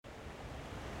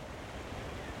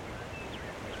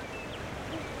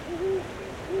Hi,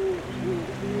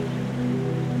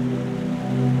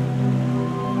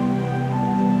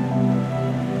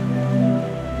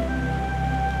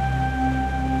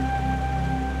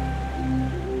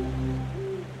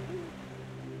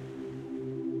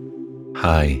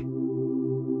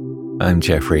 I'm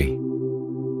Jeffrey.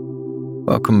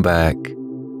 Welcome back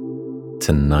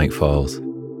to Nightfalls.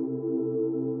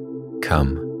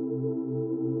 Come,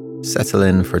 settle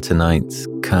in for tonight's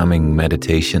calming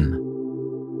meditation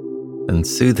and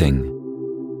soothing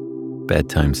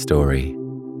bedtime story.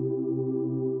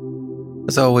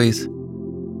 As always,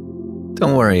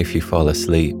 don't worry if you fall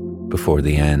asleep before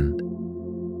the end.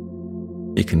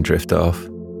 You can drift off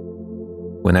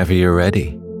whenever you're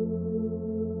ready.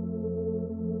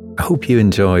 I hope you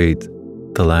enjoyed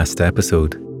the last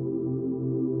episode,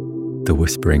 The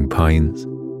Whispering Pines.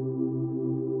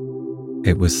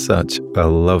 It was such a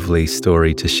lovely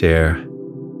story to share.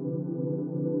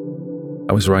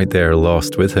 I was right there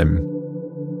lost with him.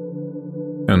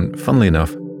 And funnily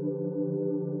enough,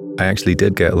 I actually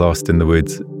did get lost in the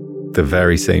woods the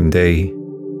very same day.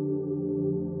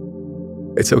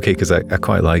 It's okay because I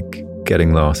quite like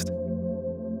getting lost.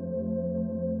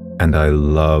 And I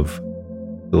love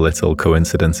little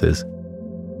coincidences.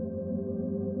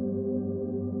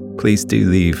 Please do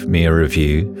leave me a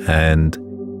review and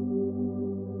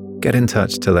get in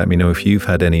touch to let me know if you've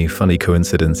had any funny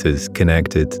coincidences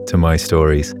connected to my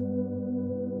stories.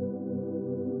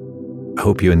 I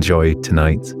hope you enjoy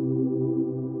tonight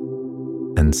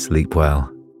and sleep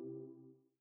well.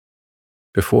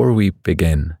 Before we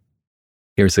begin,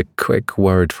 here's a quick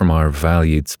word from our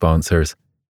valued sponsors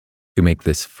who make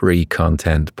this free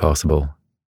content possible.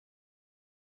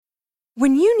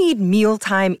 When you need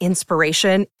mealtime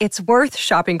inspiration, it's worth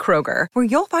shopping Kroger, where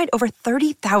you'll find over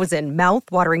 30,000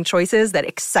 mouth-watering choices that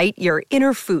excite your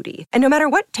inner foodie. And no matter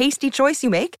what tasty choice you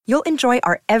make, you'll enjoy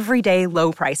our everyday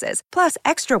low prices, plus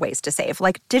extra ways to save,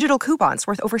 like digital coupons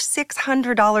worth over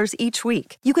 $600 each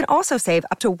week. You can also save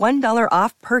up to $1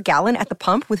 off per gallon at the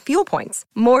pump with fuel points.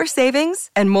 More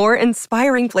savings and more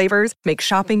inspiring flavors make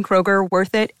shopping Kroger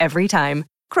worth it every time.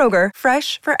 Kroger,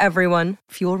 fresh for everyone.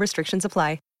 Fuel restrictions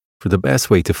apply. For the best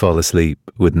way to fall asleep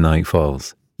with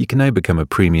Nightfalls, you can now become a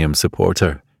premium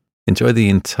supporter. Enjoy the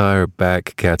entire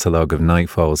back catalogue of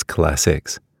Nightfalls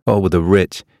classics, all with a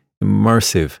rich,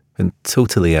 immersive, and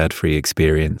totally ad-free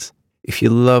experience. If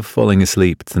you love falling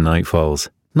asleep to Nightfalls,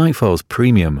 Nightfalls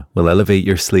Premium will elevate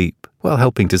your sleep while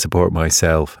helping to support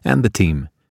myself and the team.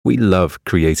 We love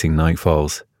creating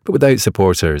Nightfalls, but without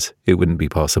supporters, it wouldn't be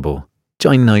possible.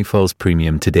 Join Nightfalls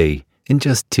Premium today in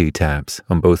just 2 taps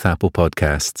on both Apple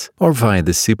Podcasts or via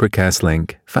the Supercast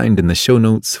link found in the show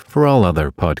notes for all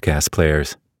other podcast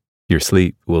players. Your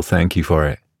sleep will thank you for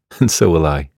it, and so will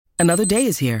I. Another day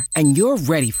is here, and you're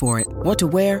ready for it. What to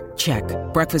wear? Check.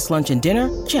 Breakfast, lunch, and dinner?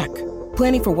 Check.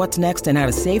 Planning for what's next and how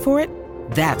to save for it?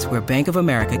 That's where Bank of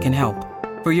America can help.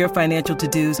 For your financial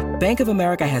to-dos, Bank of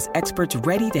America has experts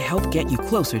ready to help get you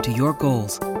closer to your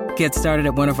goals. Get started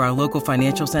at one of our local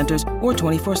financial centers or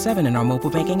 24/7 in our mobile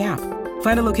banking app.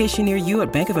 Find a location near you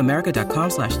at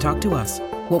bankofamerica.com/talktous.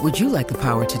 What would you like the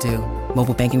power to do?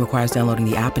 Mobile banking requires downloading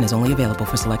the app and is only available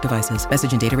for select devices.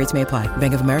 Message and data rates may apply.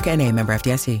 Bank of America N.A., member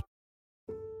FDIC.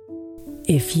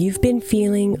 If you've been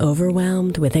feeling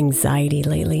overwhelmed with anxiety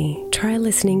lately, try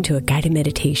listening to a guided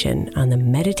meditation on the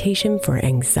Meditation for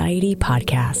Anxiety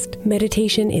podcast.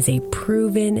 Meditation is a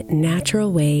proven,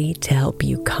 natural way to help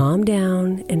you calm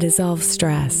down and dissolve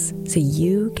stress so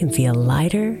you can feel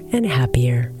lighter and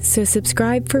happier. So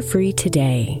subscribe for free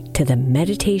today to the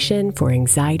Meditation for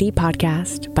Anxiety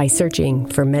podcast by searching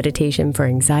for Meditation for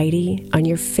Anxiety on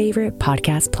your favorite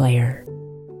podcast player.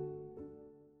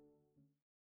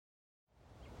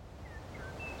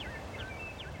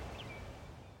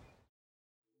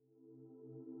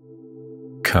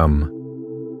 Come,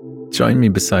 join me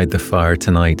beside the fire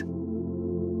tonight,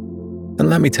 and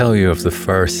let me tell you of the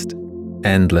first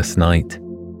endless night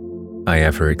I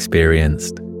ever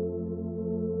experienced.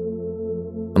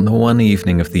 On the one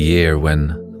evening of the year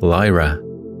when Lyra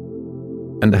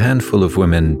and a handful of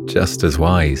women just as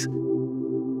wise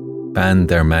band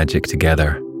their magic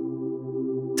together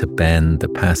to bend the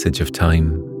passage of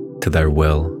time to their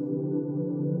will.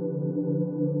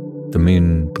 The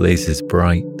moon blazes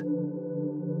bright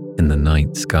in the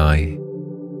night sky,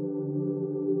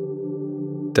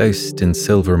 doused in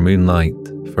silver moonlight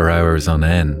for hours on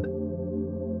end.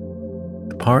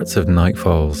 The parts of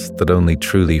Nightfalls that only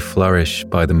truly flourish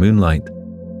by the moonlight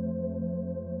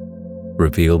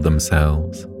reveal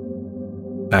themselves,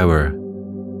 hour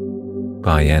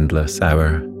by endless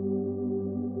hour.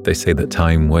 They say that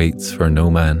time waits for no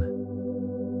man.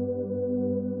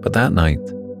 But that night,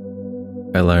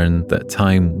 I learned that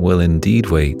time will indeed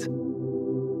wait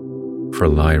for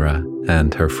Lyra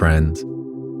and her friends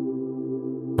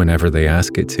whenever they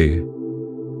ask it to,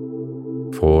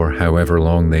 for however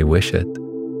long they wish it.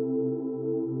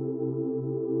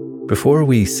 Before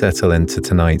we settle into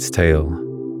tonight's tale,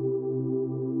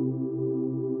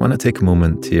 I want to take a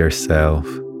moment to yourself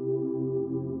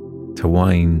to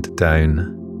wind down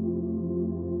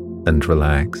and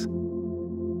relax.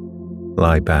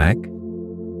 Lie back,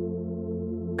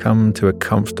 come to a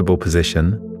comfortable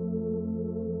position,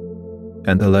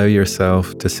 and allow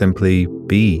yourself to simply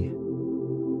be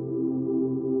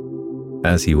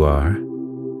as you are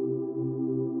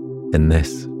in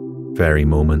this very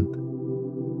moment.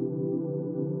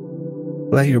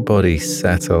 Let your body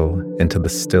settle into the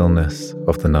stillness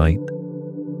of the night.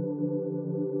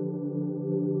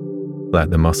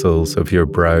 Let the muscles of your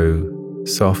brow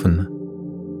soften.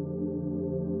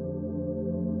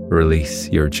 Release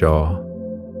your jaw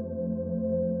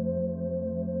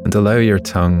and allow your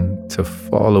tongue to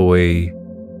fall away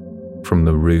from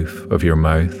the roof of your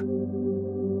mouth.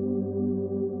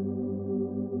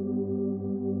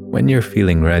 When you're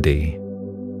feeling ready,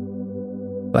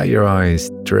 let your eyes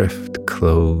drift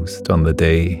closed on the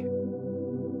day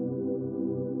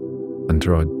and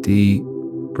draw a deep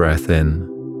breath in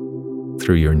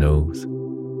through your nose.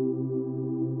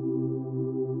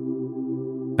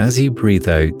 As you breathe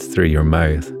out through your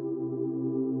mouth,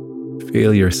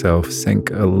 feel yourself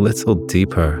sink a little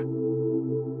deeper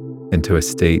into a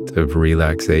state of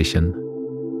relaxation.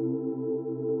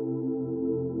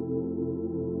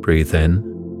 Breathe in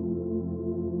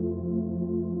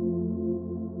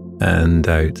and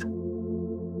out.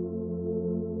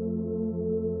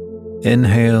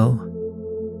 Inhale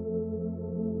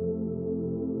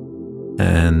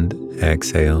and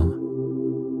exhale.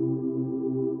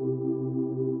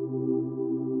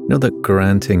 Know that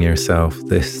granting yourself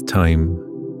this time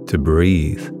to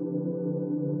breathe,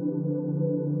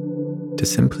 to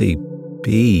simply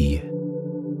be,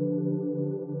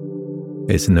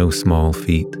 is no small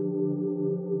feat.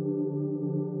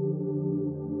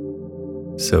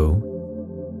 So,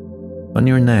 on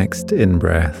your next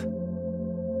in-breath,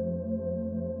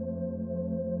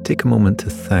 take a moment to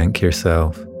thank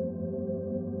yourself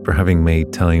for having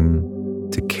made time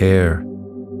to care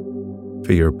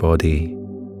for your body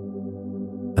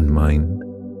and mind.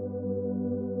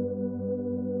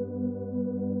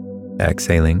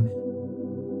 Exhaling,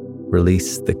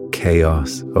 release the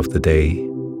chaos of the day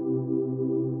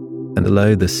and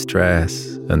allow the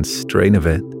stress and strain of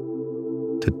it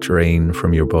to drain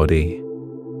from your body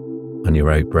on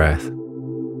your out breath.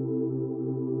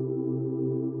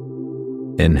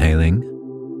 Inhaling,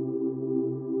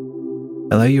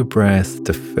 allow your breath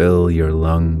to fill your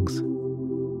lungs,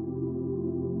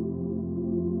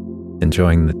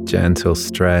 enjoying the gentle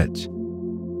stretch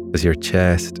as your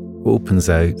chest opens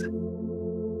out.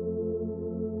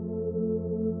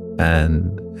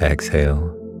 And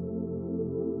exhale.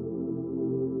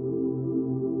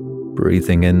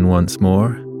 Breathing in once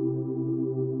more,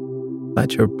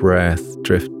 let your breath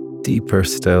drift deeper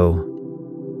still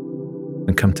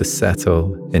and come to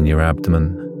settle in your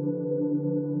abdomen,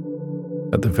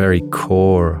 at the very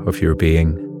core of your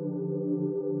being.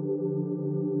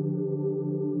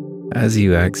 As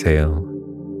you exhale,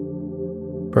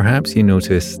 perhaps you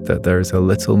notice that there's a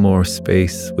little more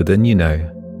space within you now.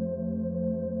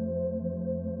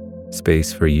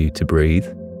 Space for you to breathe.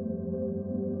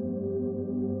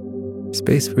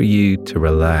 Space for you to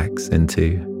relax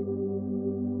into.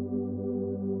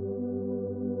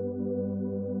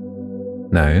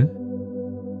 Now,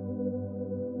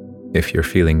 if you're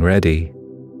feeling ready,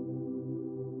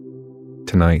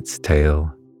 tonight's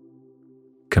tale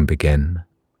can begin.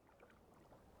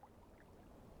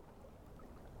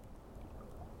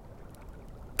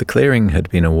 The clearing had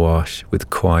been awash with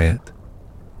quiet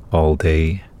all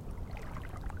day.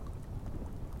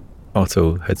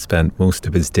 Otto had spent most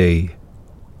of his day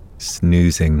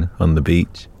snoozing on the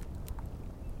beach,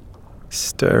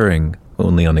 stirring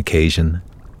only on occasion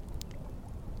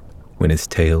when his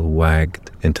tail wagged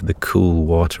into the cool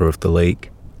water of the lake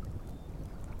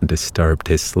and disturbed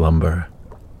his slumber.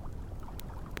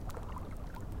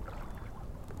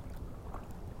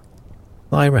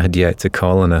 Lyra had yet to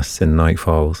call on us in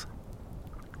Nightfalls,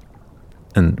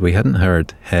 and we hadn't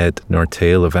heard head nor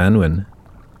tail of Anwen,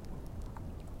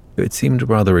 who had seemed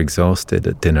rather exhausted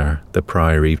at dinner the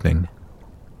prior evening.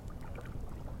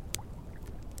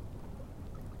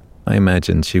 I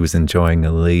imagined she was enjoying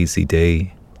a lazy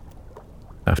day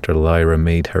after Lyra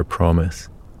made her promise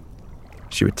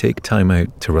she would take time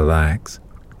out to relax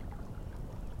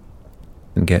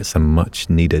and get some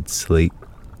much-needed sleep.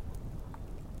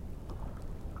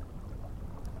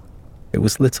 It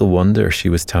was little wonder she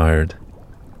was tired.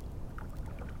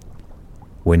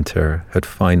 Winter had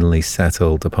finally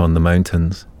settled upon the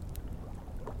mountains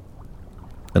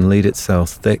and laid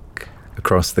itself thick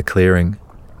across the clearing,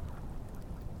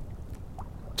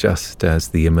 just as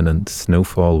the imminent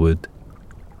snowfall would.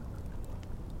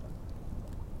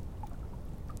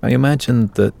 I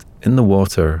imagined that in the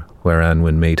water where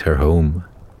Anwen made her home,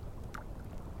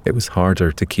 it was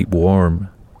harder to keep warm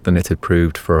than it had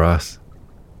proved for us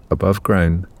above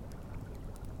ground.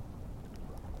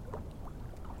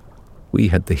 We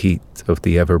had the heat of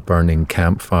the ever-burning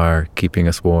campfire keeping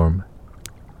us warm.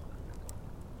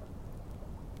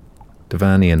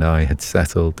 Devani and I had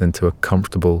settled into a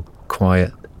comfortable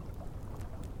quiet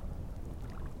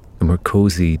and were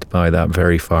cozied by that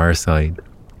very fireside,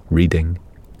 reading,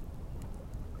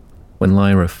 when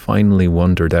Lyra finally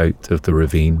wandered out of the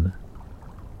ravine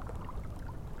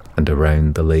and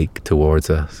around the lake towards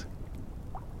us.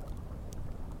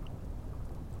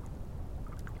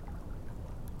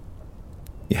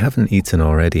 "You haven't eaten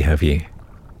already, have you?"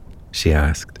 she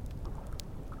asked,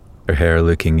 her hair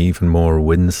looking even more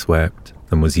windswept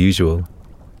than was usual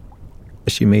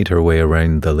as she made her way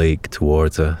around the lake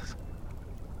towards us.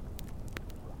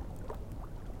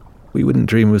 "We wouldn't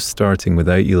dream of starting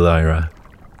without you, Lyra,"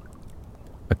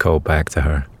 I called back to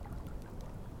her.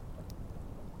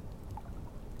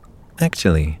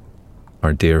 "Actually,"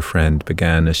 our dear friend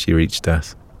began as she reached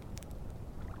us,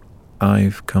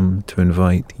 "I've come to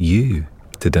invite you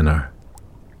to dinner."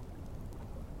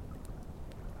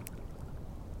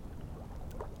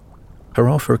 Her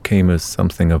offer came as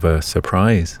something of a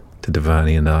surprise to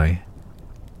Devani and I,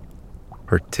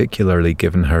 particularly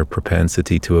given her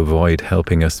propensity to avoid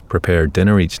helping us prepare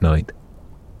dinner each night.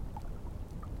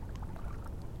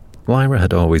 Lyra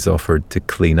had always offered to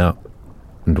clean up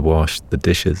and wash the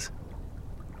dishes,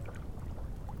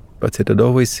 but it had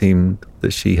always seemed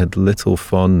that she had little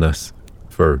fondness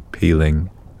for peeling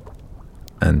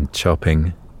and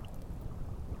chopping,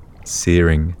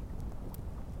 searing,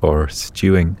 or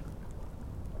stewing.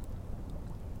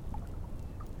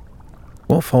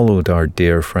 What followed our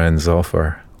dear friend's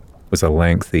offer was a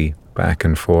lengthy back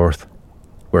and forth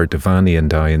where Devani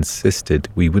and I insisted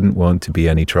we wouldn't want to be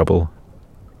any trouble,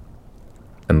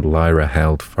 and Lyra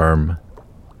held firm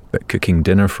that cooking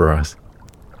dinner for us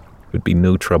would be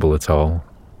no trouble at all.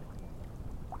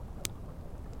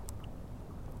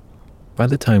 By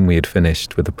the time we had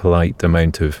finished with a polite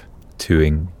amount of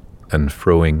toing and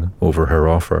froing over her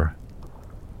offer,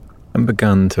 and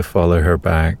begun to follow her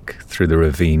back through the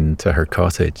ravine to her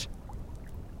cottage,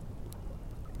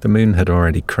 the moon had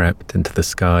already crept into the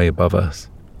sky above us,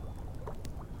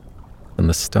 and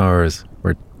the stars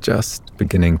were just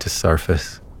beginning to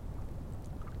surface.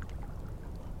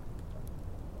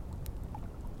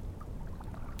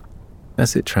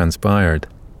 As it transpired,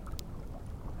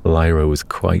 Lyra was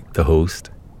quite the host.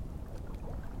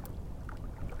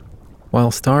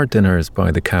 Whilst our dinners by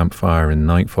the campfire in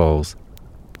Nightfalls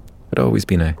had always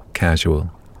been a casual,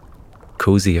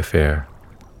 cozy affair,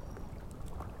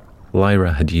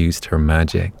 Lyra had used her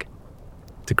magic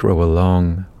to grow a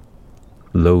long,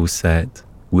 low-set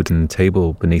wooden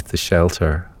table beneath the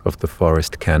shelter of the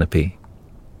forest canopy.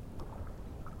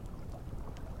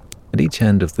 At each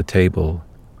end of the table,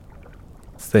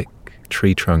 thick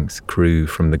tree trunks grew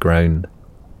from the ground.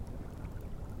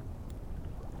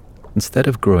 Instead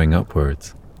of growing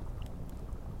upwards,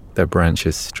 their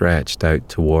branches stretched out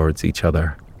towards each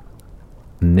other,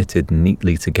 knitted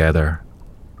neatly together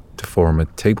to form a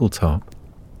tabletop,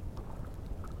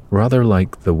 rather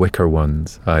like the wicker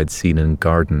ones I had seen in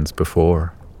gardens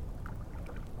before.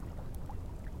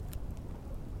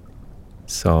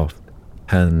 Soft,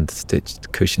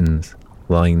 hand-stitched cushions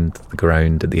lined the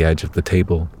ground at the edge of the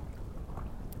table.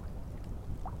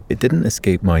 It didn't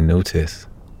escape my notice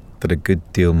that a good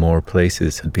deal more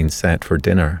places had been set for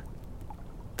dinner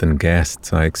than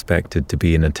guests I expected to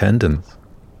be in attendance.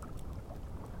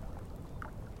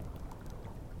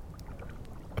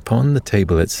 Upon the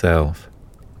table itself,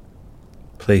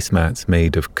 placemats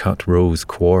made of cut rose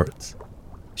quartz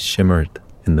shimmered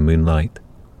in the moonlight.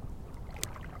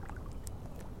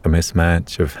 A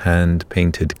mismatch of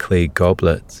hand-painted clay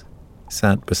goblets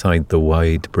sat beside the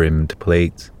wide-brimmed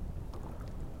plates.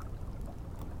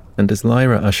 And as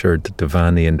Lyra ushered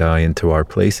Devani and I into our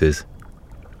places,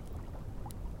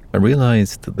 I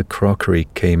realized that the crockery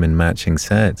came in matching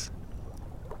sets.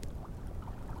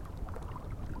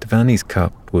 Devani's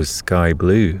cup was sky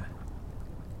blue,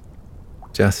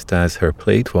 just as her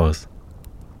plate was.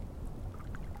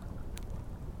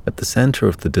 At the center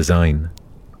of the design,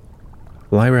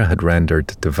 Lyra had rendered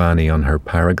Devani on her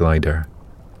paraglider,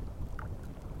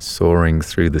 soaring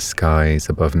through the skies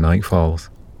above nightfalls.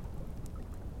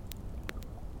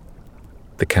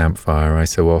 The campfire I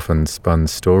so often spun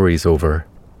stories over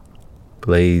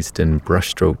blazed in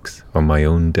brushstrokes on my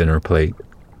own dinner plate.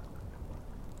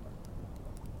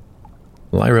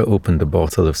 Lyra opened a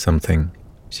bottle of something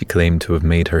she claimed to have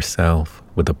made herself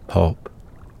with a pop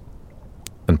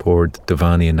and poured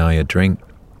Devani and I a drink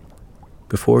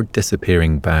before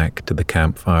disappearing back to the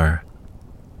campfire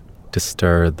to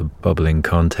stir the bubbling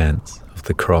contents of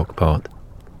the crock pot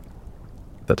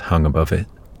that hung above it.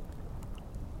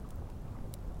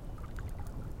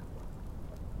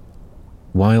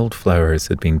 Wildflowers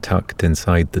had been tucked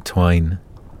inside the twine,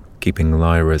 keeping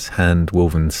Lyra's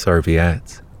hand-woven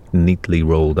serviettes neatly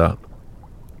rolled up.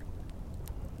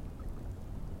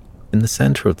 In the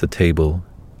centre of the table,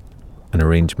 an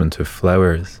arrangement of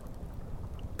flowers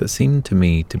that seemed to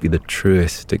me to be the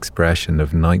truest expression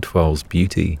of Nightfall's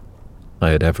beauty I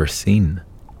had ever seen,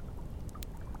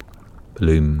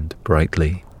 bloomed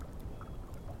brightly.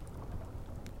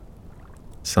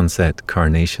 Sunset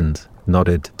carnations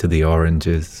nodded to the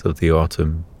oranges of the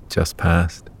autumn just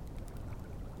past.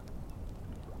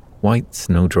 White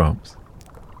snowdrops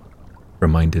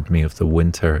reminded me of the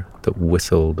winter that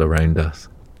whistled around us.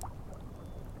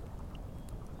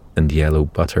 And yellow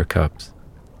buttercups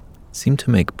seemed to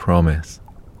make promise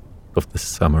of the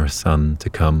summer sun to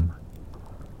come.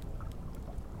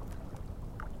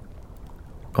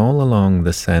 All along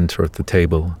the centre of the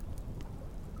table,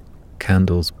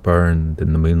 candles burned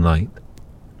in the moonlight.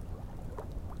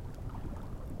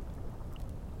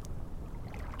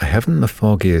 I haven't the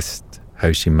foggiest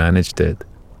how she managed it,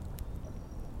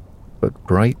 but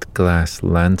bright glass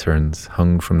lanterns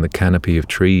hung from the canopy of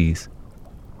trees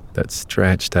that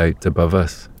stretched out above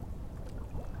us,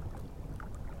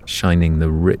 shining the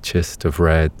richest of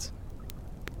reds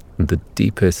and the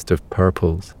deepest of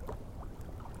purples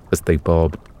as they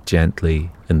bobbed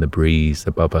gently in the breeze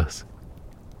above us.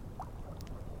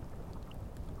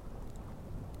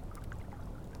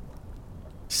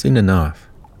 Soon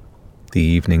enough, the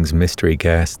evening's mystery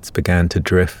guests began to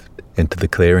drift into the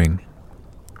clearing,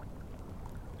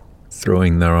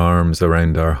 throwing their arms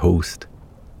around our host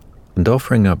and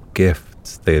offering up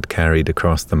gifts they had carried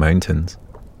across the mountains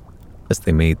as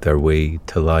they made their way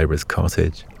to Lyra's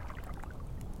cottage.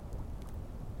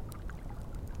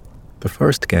 The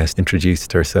first guest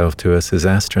introduced herself to us as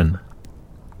Astrid,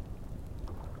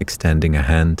 extending a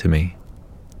hand to me.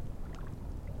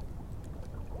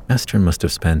 Astrid must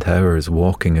have spent hours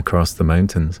walking across the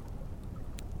mountains,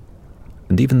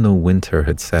 and even though winter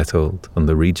had settled on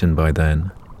the region by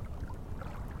then,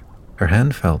 her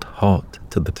hand felt hot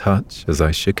to the touch as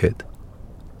I shook it.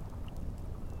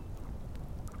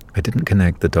 I didn't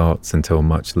connect the dots until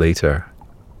much later,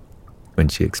 when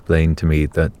she explained to me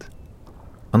that,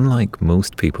 unlike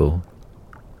most people,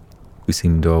 who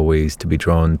seemed always to be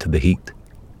drawn to the heat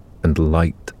and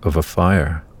light of a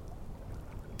fire,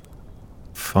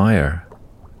 fire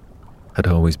had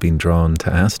always been drawn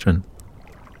to Astrid.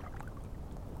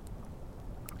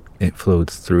 It flowed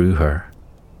through her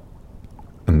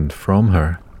and from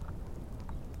her.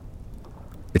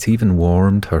 It even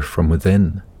warmed her from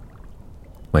within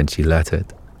when she let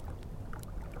it.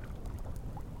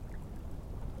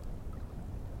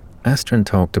 Astrid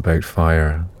talked about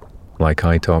fire like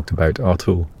I talked about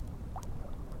Otto.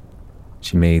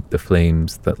 She made the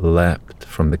flames that leapt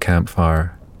from the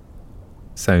campfire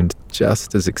sound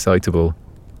just as excitable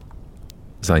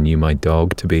as I knew my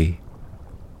dog to be.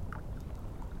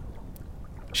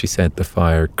 She said the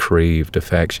fire craved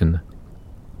affection.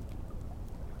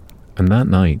 And that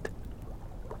night,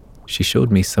 she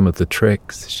showed me some of the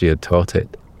tricks she had taught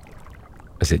it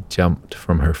as it jumped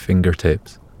from her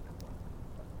fingertips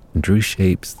and drew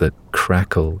shapes that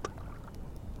crackled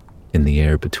in the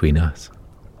air between us.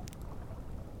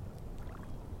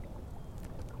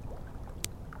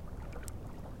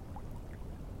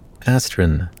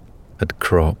 Astrid had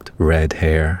cropped red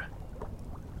hair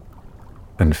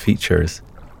and features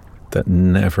that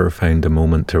never found a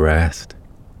moment to rest.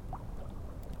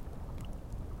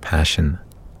 Passion,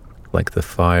 like the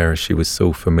fire she was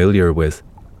so familiar with,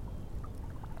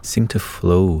 seemed to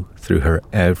flow through her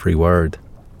every word.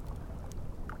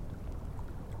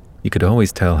 You could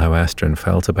always tell how Astrid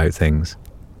felt about things,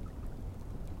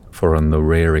 for on the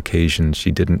rare occasion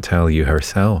she didn't tell you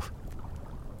herself,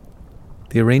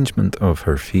 the arrangement of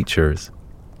her features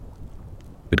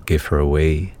would give her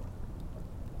away.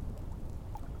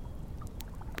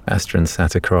 Astrid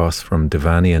sat across from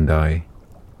Devani and I,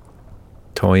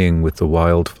 toying with the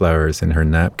wildflowers in her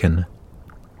napkin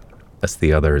as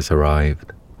the others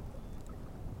arrived.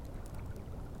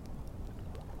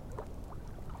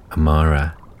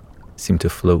 Amara seemed to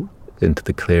float into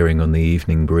the clearing on the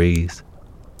evening breeze.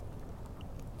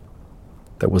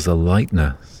 There was a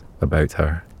lightness about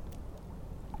her,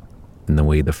 in the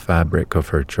way the fabric of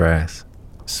her dress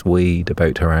swayed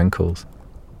about her ankles.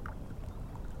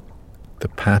 The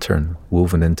pattern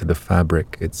woven into the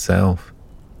fabric itself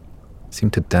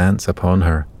seemed to dance upon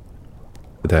her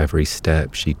with every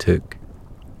step she took.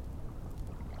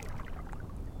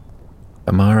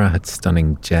 Amara had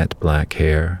stunning jet black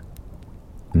hair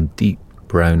and deep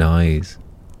brown eyes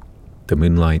the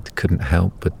moonlight couldn't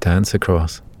help but dance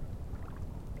across.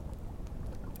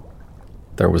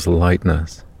 There was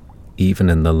lightness even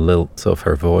in the lilt of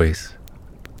her voice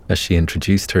as she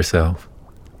introduced herself.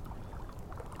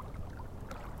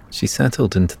 She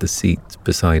settled into the seat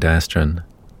beside Astrid,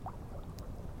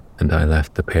 and I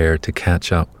left the pair to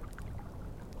catch up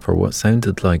for what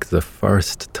sounded like the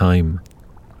first time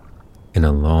in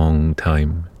a long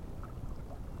time.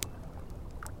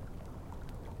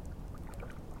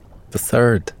 The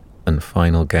third and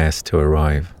final guest to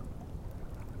arrive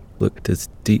looked as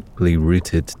deeply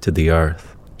rooted to the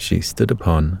earth she stood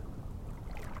upon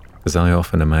as I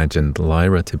often imagined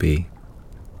Lyra to be.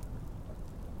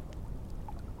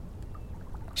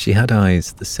 She had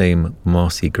eyes the same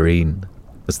mossy green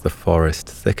as the forest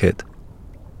thicket,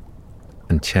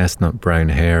 and chestnut brown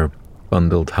hair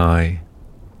bundled high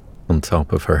on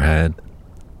top of her head.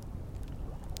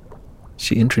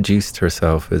 She introduced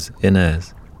herself as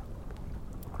Inez,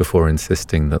 before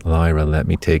insisting that Lyra let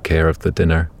me take care of the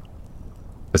dinner,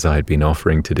 as I had been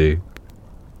offering to do.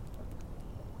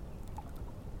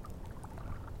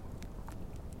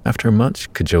 After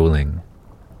much cajoling,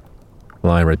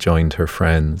 Lyra joined her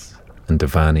friends and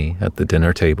Devani at the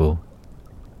dinner table.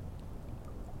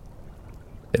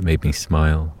 It made me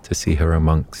smile to see her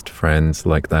amongst friends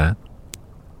like that,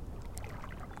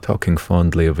 talking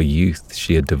fondly of a youth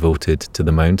she had devoted to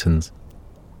the mountains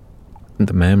and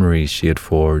the memories she had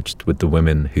forged with the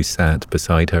women who sat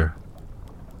beside her.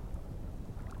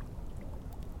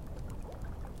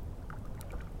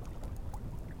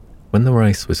 When the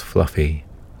rice was fluffy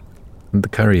and the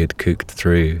curry had cooked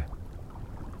through,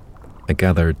 I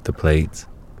gathered the plates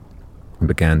and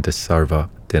began to serve up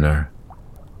dinner.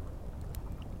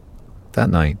 That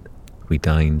night, we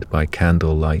dined by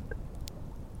candlelight,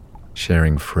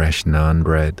 sharing fresh naan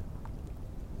bread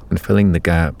and filling the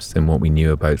gaps in what we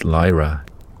knew about Lyra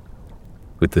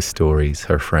with the stories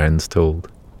her friends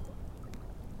told.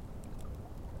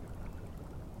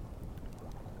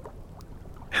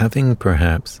 Having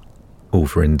perhaps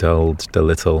overindulged a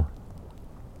little,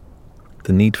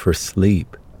 the need for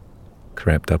sleep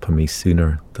crept up on me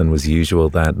sooner than was usual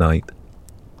that night.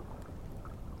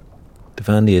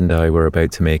 Devani and I were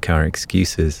about to make our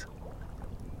excuses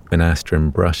when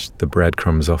Astrid brushed the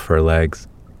breadcrumbs off her legs,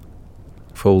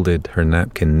 folded her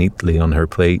napkin neatly on her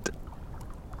plate,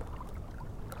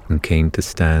 and came to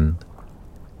stand.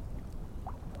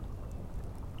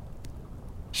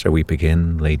 "Shall we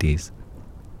begin, ladies?"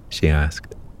 she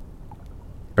asked,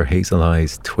 her hazel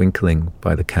eyes twinkling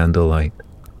by the candlelight.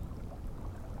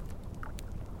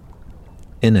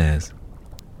 Inez,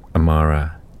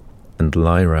 Amara, and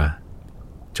Lyra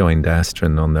joined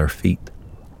Astrid on their feet,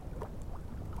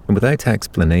 and without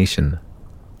explanation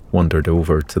wandered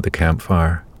over to the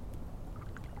campfire,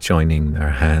 joining their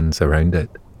hands around it.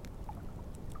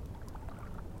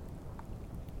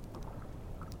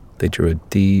 They drew a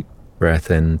deep breath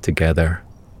in together,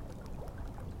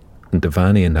 and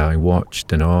Devani and I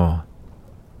watched in awe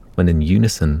when in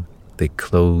unison they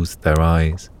closed their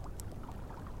eyes,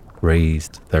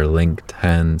 raised their linked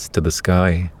hands to the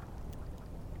sky,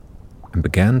 and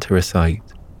began to recite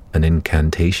an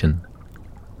incantation.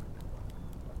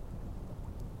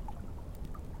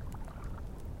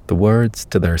 The words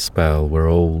to their spell were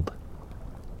old,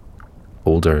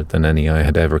 older than any I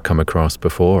had ever come across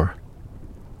before,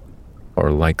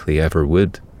 or likely ever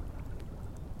would.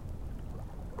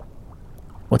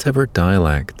 Whatever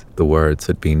dialect the words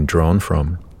had been drawn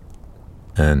from,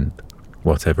 and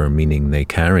whatever meaning they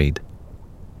carried,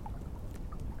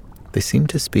 they seemed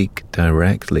to speak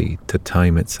directly to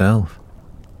time itself.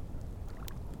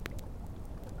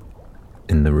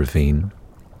 In the ravine,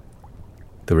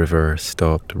 the river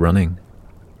stopped running.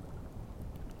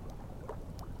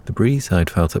 The breeze I'd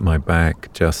felt at my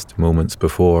back just moments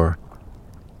before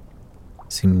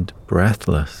seemed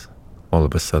breathless all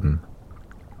of a sudden.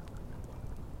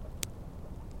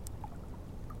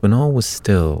 When all was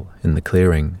still in the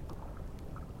clearing,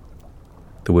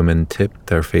 the women tipped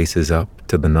their faces up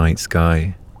to the night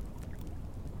sky,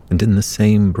 and in the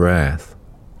same breath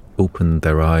opened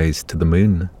their eyes to the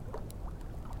moon.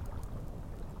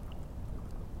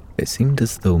 It seemed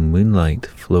as though moonlight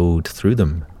flowed through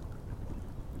them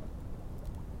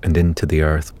and into the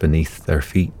earth beneath their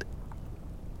feet.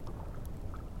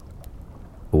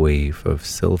 A wave of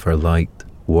silver light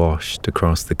washed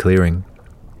across the clearing,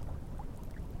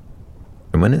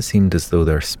 and when it seemed as though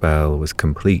their spell was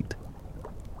complete,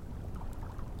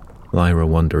 Lyra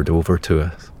wandered over to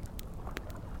us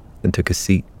and took a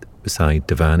seat beside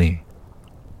Devani.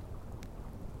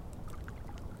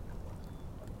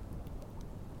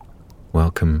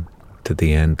 "Welcome to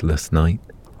the endless night,"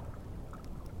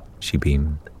 she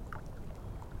beamed.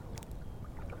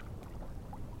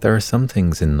 There are some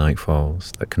things in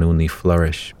Nightfalls that can only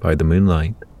flourish by the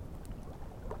moonlight.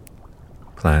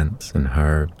 Plants and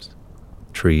herbs,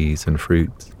 trees and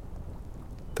fruits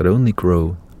that only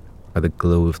grow by the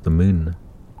glow of the moon.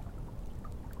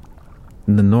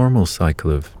 In the normal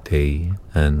cycle of day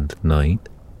and night,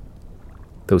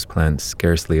 those plants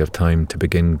scarcely have time to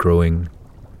begin growing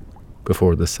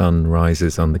before the sun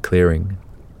rises on the clearing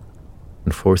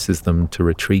and forces them to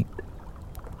retreat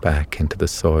back into the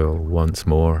soil once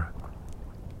more,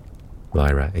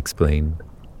 Lyra explained.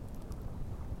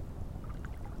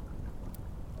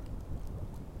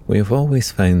 We have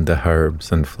always found the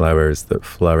herbs and flowers that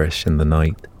flourish in the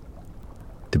night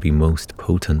to be most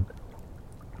potent.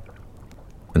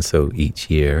 And so each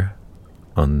year,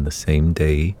 on the same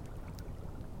day,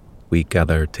 we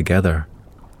gather together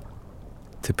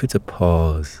to put a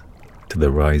pause to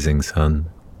the rising sun.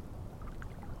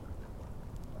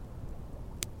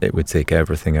 It would take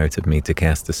everything out of me to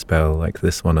cast a spell like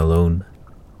this one alone.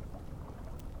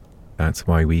 That's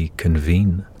why we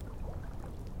convene,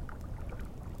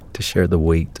 to share the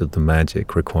weight of the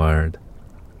magic required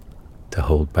to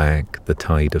hold back the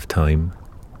tide of time.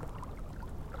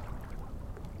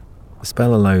 The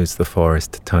spell allows the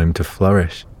forest time to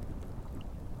flourish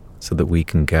so that we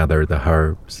can gather the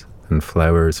herbs and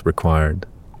flowers required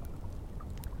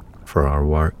for our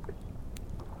work.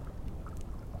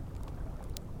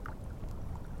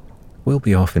 We'll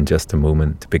be off in just a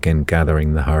moment to begin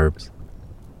gathering the herbs.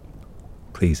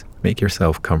 Please make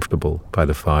yourself comfortable by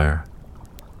the fire,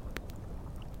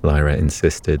 Lyra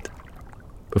insisted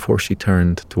before she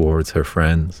turned towards her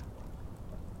friends.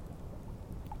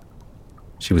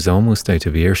 She was almost out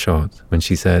of earshot when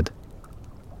she said,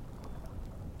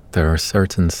 "There are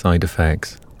certain side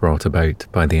effects brought about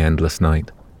by the endless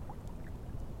night,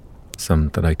 some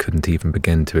that I couldn't even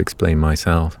begin to explain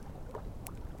myself.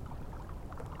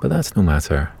 But that's no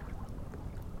matter.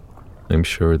 I'm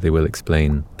sure they will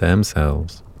explain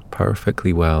themselves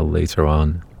perfectly well later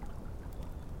on."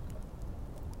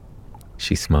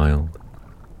 She smiled,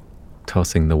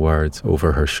 tossing the words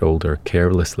over her shoulder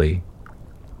carelessly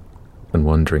and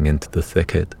wandering into the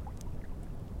thicket,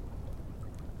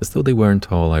 as though they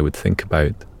weren't all I would think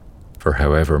about for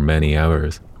however many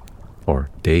hours,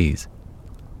 or days,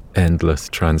 endless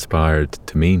transpired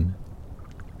to mean.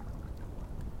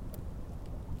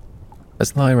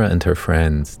 As Lyra and her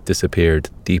friends disappeared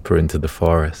deeper into the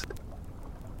forest,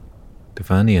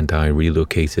 Devani and I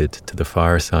relocated to the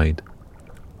fireside,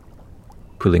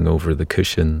 pulling over the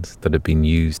cushions that had been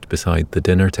used beside the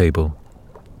dinner table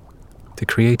to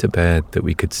create a bed that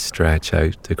we could stretch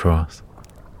out across.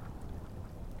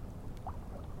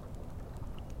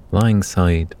 Lying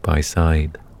side by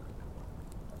side,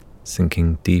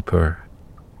 sinking deeper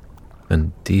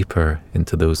and deeper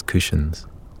into those cushions,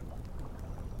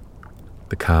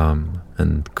 the calm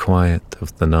and quiet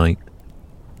of the night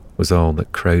was all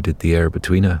that crowded the air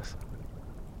between us.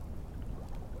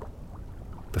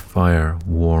 The fire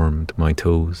warmed my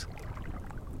toes,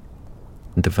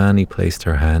 and Devani placed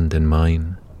her hand in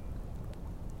mine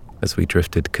as we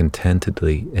drifted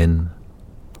contentedly in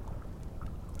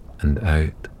and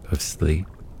out of sleep.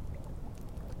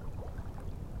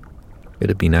 It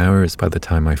had been hours by the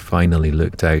time I finally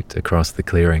looked out across the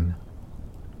clearing.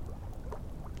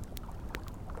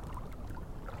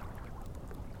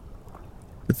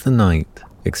 With the night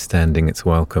extending its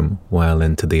welcome well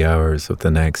into the hours of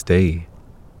the next day,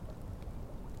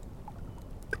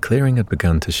 the clearing had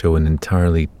begun to show an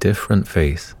entirely different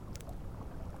face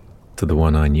to the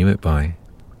one I knew it by.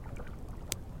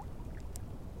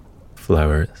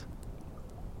 Flowers,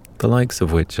 the likes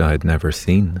of which I had never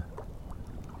seen,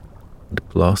 had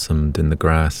blossomed in the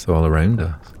grass all around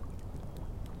us.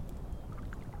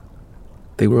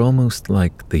 They were almost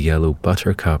like the yellow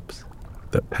buttercups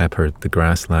that peppered the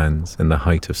grasslands in the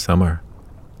height of summer,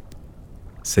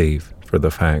 save for the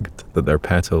fact that their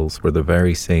petals were the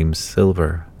very same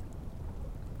silver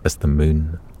as the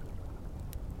moon.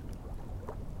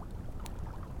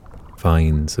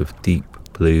 Vines of deep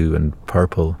blue and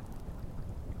purple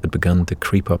had begun to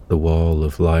creep up the wall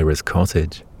of Lyra's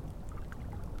cottage,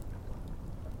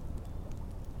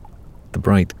 The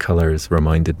bright colours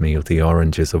reminded me of the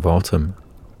oranges of autumn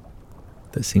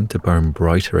that seemed to burn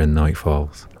brighter in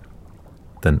nightfalls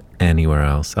than anywhere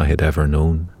else I had ever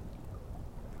known.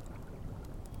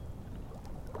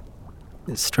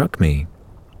 It struck me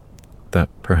that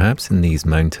perhaps in these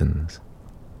mountains,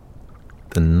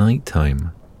 the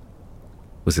nighttime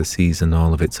was a season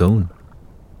all of its own.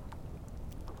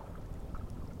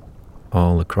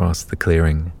 All across the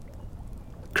clearing,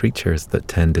 creatures that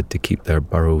tended to keep their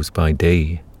burrows by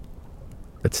day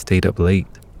had stayed up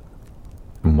late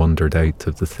and wandered out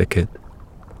of the thicket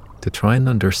to try and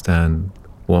understand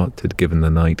what had given the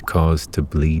night cause to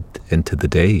bleed into the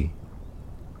day.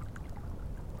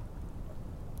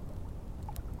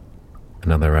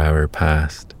 Another hour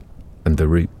passed, and the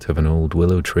root of an old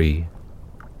willow tree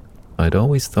I'd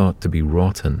always thought to be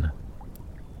rotten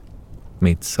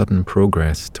made sudden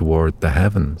progress toward the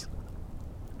heavens.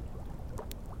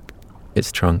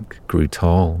 Its trunk grew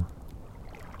tall,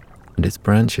 and its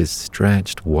branches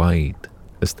stretched wide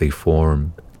as they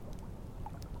formed.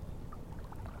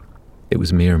 It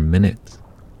was mere minutes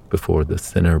before the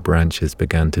thinner branches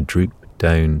began to droop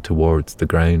down towards the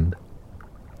ground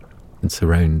and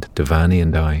surround Devani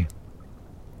and I.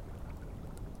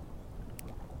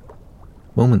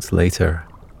 Moments later,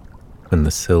 when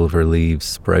the silver leaves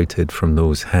sprouted from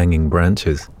those hanging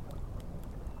branches,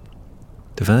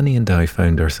 Devani and I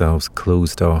found ourselves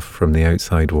closed off from the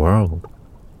outside world,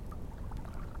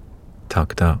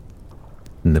 tucked up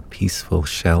in the peaceful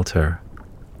shelter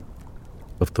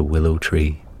of the willow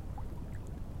tree.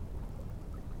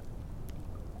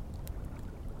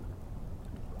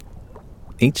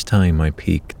 Each time I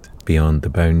peeked beyond the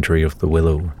boundary of the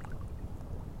willow,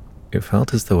 it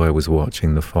felt as though I was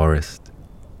watching the forest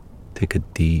take a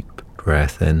deep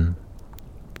breath in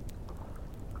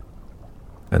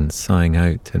and sighing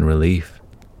out in relief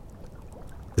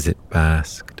as it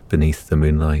basked beneath the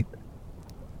moonlight.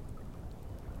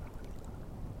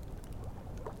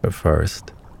 At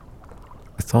first,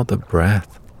 I thought that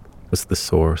breath was the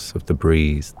source of the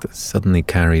breeze that suddenly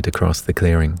carried across the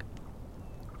clearing.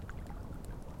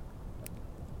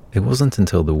 It wasn't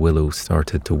until the willow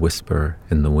started to whisper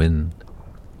in the wind,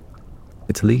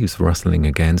 its leaves rustling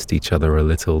against each other a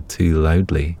little too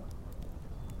loudly,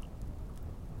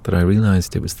 that I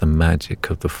realized it was the magic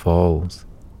of the falls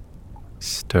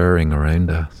stirring around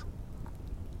us.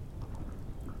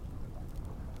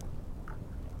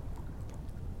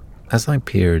 As I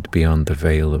peered beyond the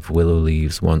veil of willow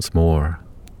leaves once more,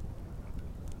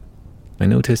 I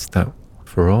noticed that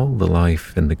for all the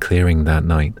life in the clearing that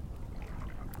night,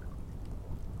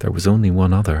 there was only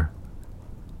one other,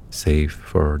 save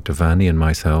for Devani and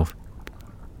myself,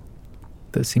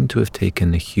 that seemed to have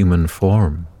taken a human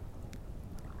form.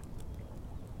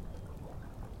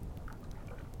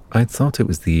 I thought it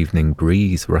was the evening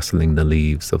breeze rustling the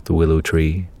leaves of the willow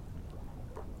tree,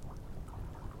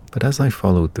 but as I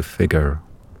followed the figure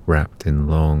wrapped in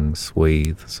long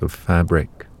swathes of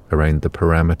fabric around the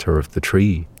perimeter of the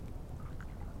tree,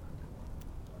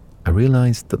 I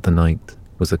realized that the night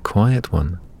was a quiet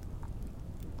one,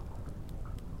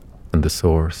 and the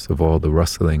source of all the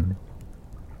rustling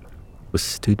was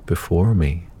stood before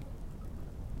me,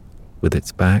 with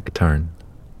its back turned,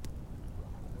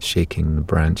 shaking the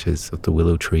branches of the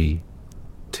willow tree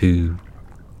to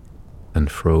and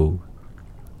fro,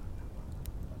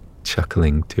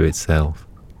 chuckling to itself.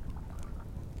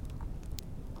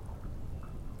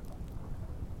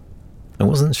 I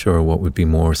wasn't sure what would be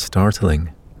more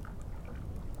startling,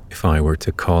 if I were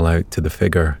to call out to the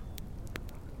figure,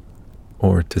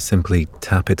 or to simply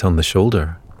tap it on the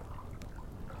shoulder.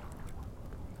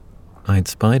 I had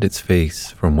spied its face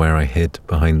from where I hid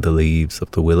behind the leaves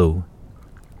of the willow,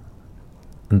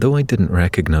 and though I didn't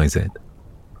recognize it,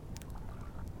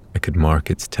 I could mark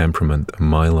its temperament a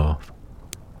mile off.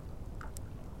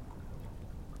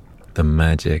 The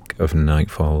magic of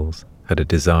nightfalls had a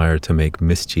desire to make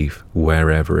mischief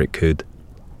wherever it could,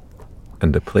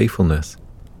 and a playfulness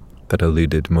that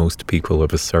eluded most people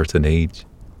of a certain age.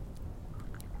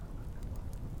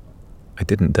 I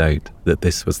didn't doubt that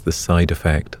this was the side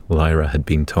effect Lyra had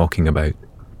been talking about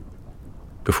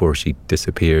before she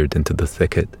disappeared into the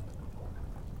thicket.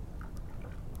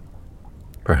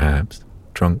 Perhaps,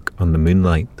 drunk on the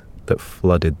moonlight that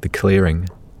flooded the clearing,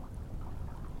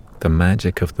 the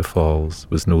magic of the falls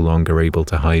was no longer able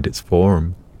to hide its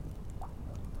form.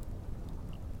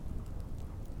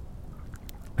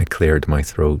 I cleared my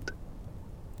throat,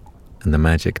 and the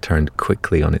magic turned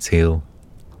quickly on its heel.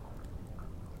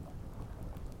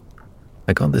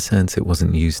 I got the sense it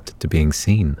wasn't used to being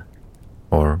seen,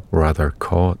 or rather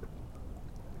caught,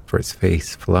 for its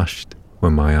face flushed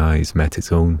when my eyes met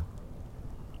its own.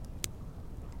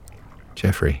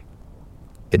 Jeffrey.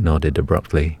 It nodded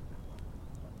abruptly,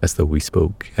 as though we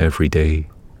spoke every day.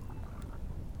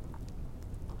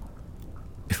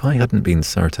 If I hadn't been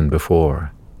certain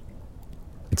before,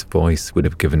 its voice would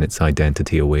have given its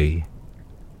identity away.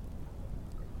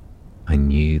 I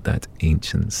knew that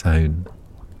ancient sound.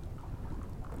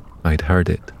 I'd heard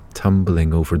it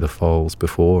tumbling over the falls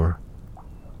before.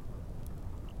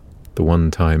 The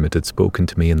one time it had spoken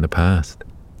to me in the past.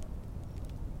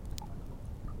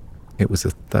 It was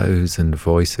 1,000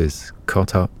 voices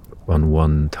caught up on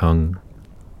one tongue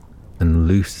and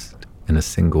loosed in a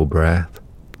single breath.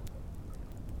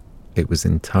 It was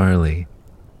entirely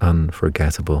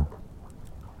unforgettable.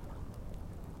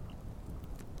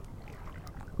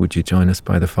 Would you join us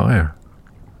by the fire?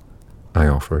 I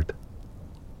offered.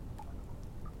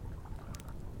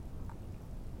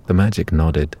 The magic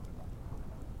nodded.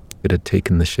 It had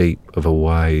taken the shape of a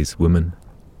wise woman,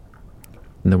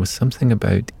 and there was something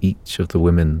about each of the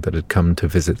women that had come to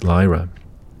visit Lyra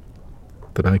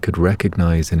that I could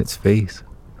recognize in its face.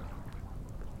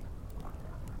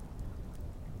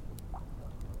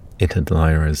 It had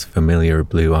Lyra's familiar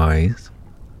blue eyes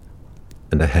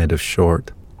and a head of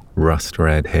short,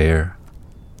 rust-red hair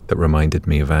that reminded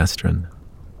me of Astrid.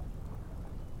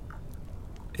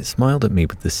 It smiled at me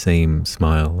with the same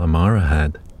smile Amara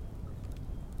had,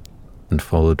 and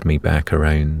followed me back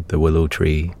around the willow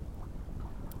tree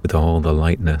with all the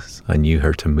lightness I knew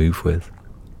her to move with.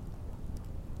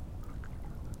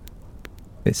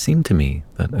 It seemed to me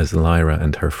that as Lyra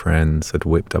and her friends had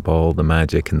whipped up all the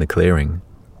magic in the clearing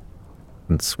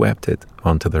and swept it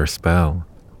onto their spell,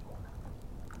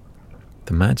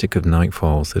 the magic of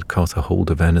Nightfalls had caught a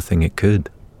hold of anything it could,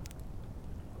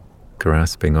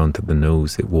 grasping onto the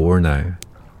nose it wore now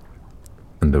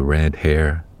and the red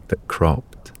hair that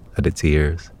cropped at its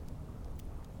ears.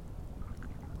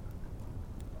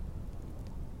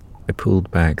 I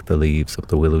pulled back the leaves of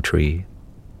the willow tree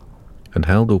and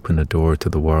held open a door to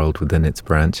the world within its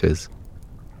branches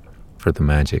for the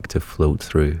magic to float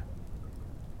through.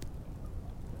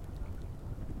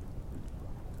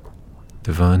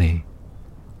 Devani,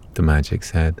 the magic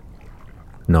said,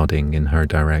 nodding in her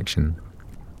direction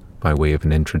by way of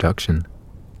an introduction.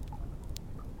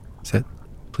 Sit,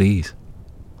 please,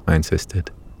 I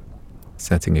insisted,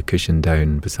 setting a cushion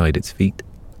down beside its feet,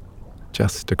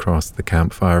 just across the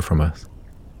campfire from us.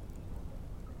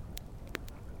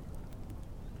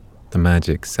 The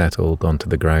magic settled onto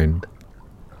the ground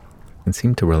and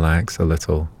seemed to relax a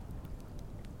little.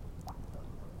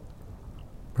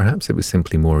 Perhaps it was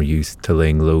simply more used to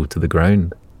laying low to the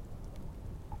ground.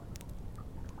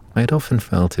 I had often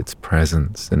felt its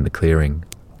presence in the clearing,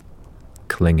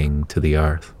 clinging to the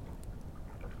earth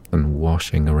and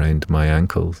washing around my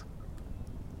ankles,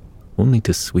 only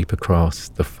to sweep across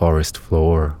the forest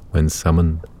floor when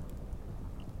summoned.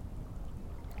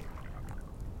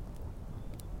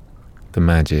 The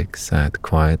magic sat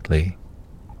quietly,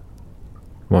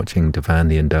 watching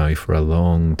Devani and I for a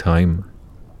long time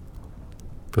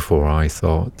before I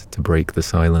thought to break the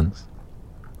silence.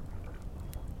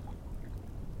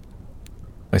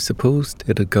 I supposed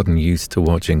it had gotten used to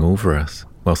watching over us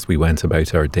whilst we went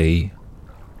about our day,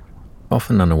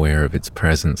 often unaware of its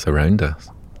presence around us.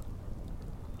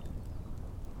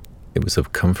 It was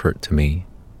of comfort to me,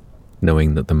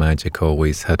 knowing that the magic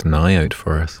always had an eye out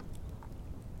for us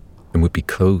and would be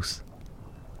close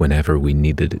whenever we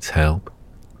needed its help.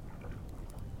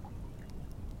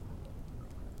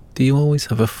 Do you always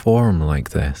have a form like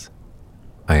this?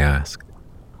 I asked,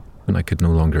 when I could no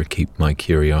longer keep my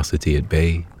curiosity at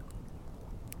bay.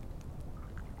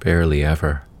 Barely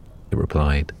ever, it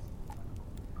replied.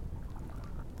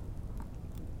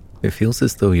 It feels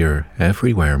as though you're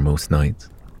everywhere most nights,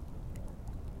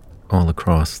 all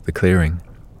across the clearing.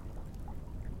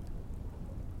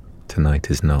 Tonight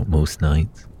is not most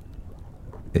nights,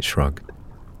 it shrugged,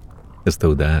 as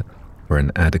though that were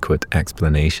an adequate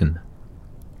explanation.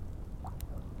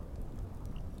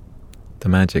 The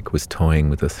magic was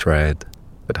toying with a thread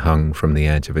that hung from the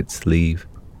edge of its sleeve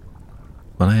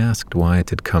when I asked why it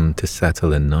had come to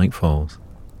settle in Nightfalls,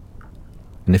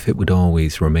 and if it would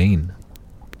always remain.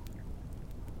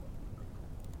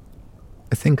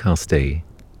 I think I'll stay,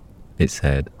 it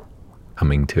said,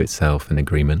 humming to itself in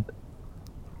agreement.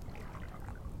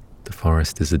 The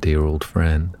forest is a dear old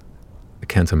friend. I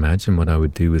can't imagine what I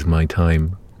would do with my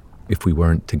time if we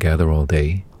weren't together all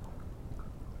day.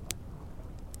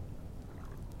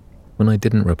 When I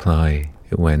didn't reply,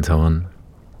 it went on.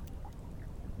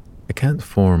 I can't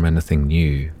form anything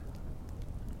new.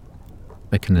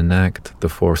 I can enact the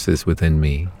forces within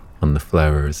me on the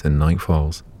flowers in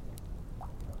Nightfalls.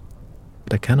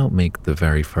 but I cannot make the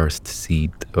very first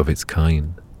seed of its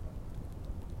kind.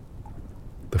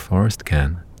 The forest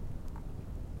can.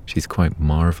 She's quite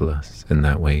marvellous in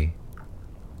that way.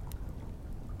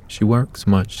 She works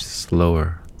much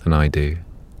slower than I do.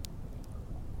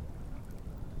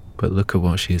 But look at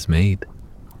what she has made.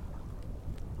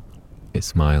 It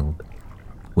smiled,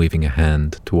 waving a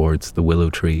hand towards the willow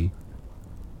tree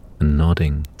and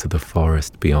nodding to the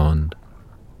forest beyond.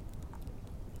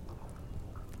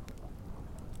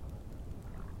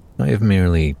 I have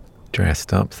merely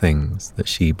dressed up things that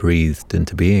she breathed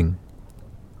into being.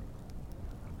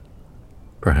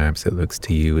 Perhaps it looks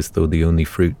to you as though the only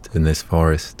fruit in this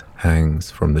forest hangs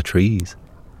from the trees.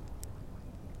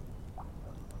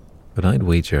 But I'd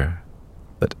wager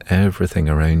that everything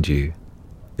around you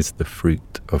is the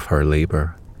fruit of her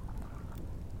labour.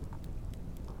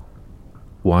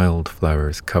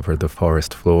 Wildflowers cover the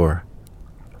forest floor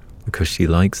because she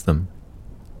likes them.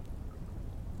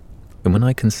 And when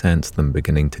I can sense them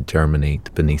beginning to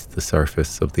germinate beneath the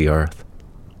surface of the earth,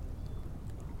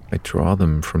 I draw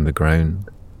them from the ground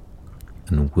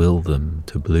and will them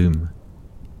to bloom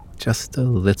just a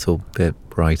little bit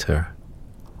brighter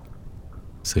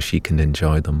so she can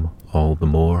enjoy them all the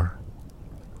more.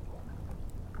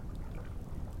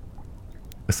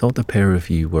 I thought the pair of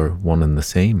you were one and the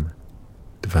same,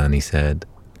 Devani said,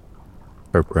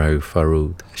 her brow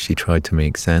furrowed as she tried to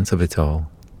make sense of it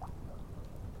all.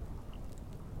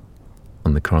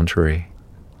 On the contrary,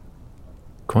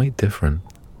 quite different,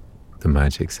 the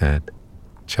magic said,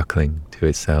 chuckling to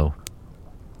itself.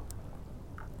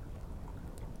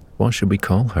 What should we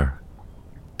call her?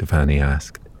 Devani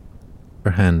asked,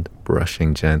 her hand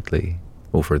brushing gently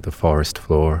over the forest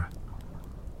floor.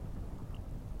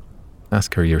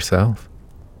 Ask her yourself,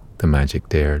 the magic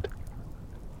dared.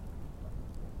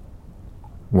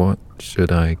 What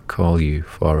should I call you,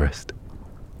 Forest?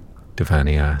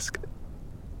 Devani asked,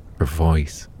 her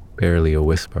voice barely a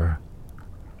whisper.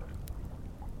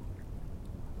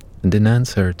 And in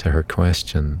answer to her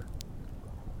question,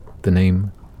 the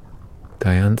name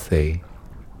Dianthe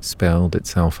spelled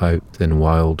itself out in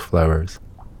wildflowers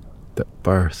that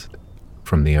burst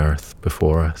from the earth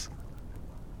before us.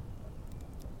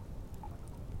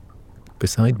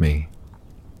 Beside me,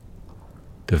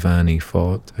 Devani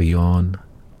fought a yawn,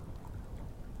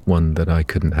 one that I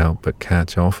couldn't help but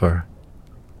catch off her.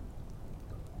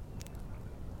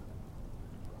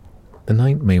 The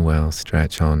night may well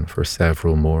stretch on for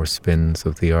several more spins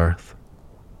of the earth,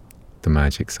 the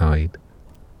magic sighed,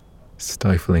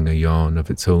 stifling a yawn of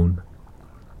its own.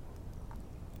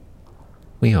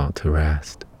 We ought to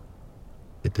rest,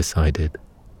 it decided.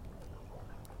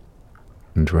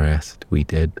 And rest we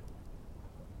did.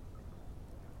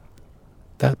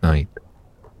 That night,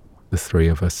 the three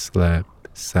of us slept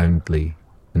soundly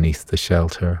beneath the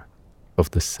shelter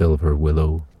of the silver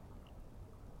willow.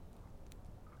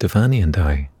 Devani and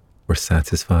I were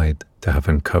satisfied to have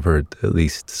uncovered at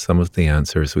least some of the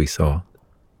answers we sought.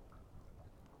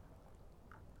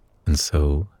 And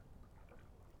so,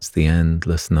 as the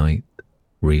endless night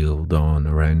reeled on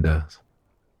around us,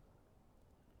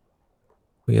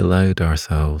 we allowed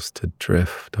ourselves to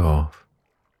drift off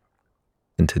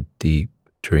into deep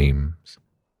dreams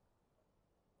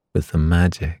with the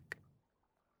magic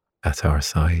at our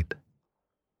side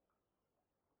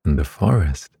and the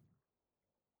forest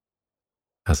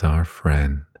as our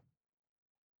friend.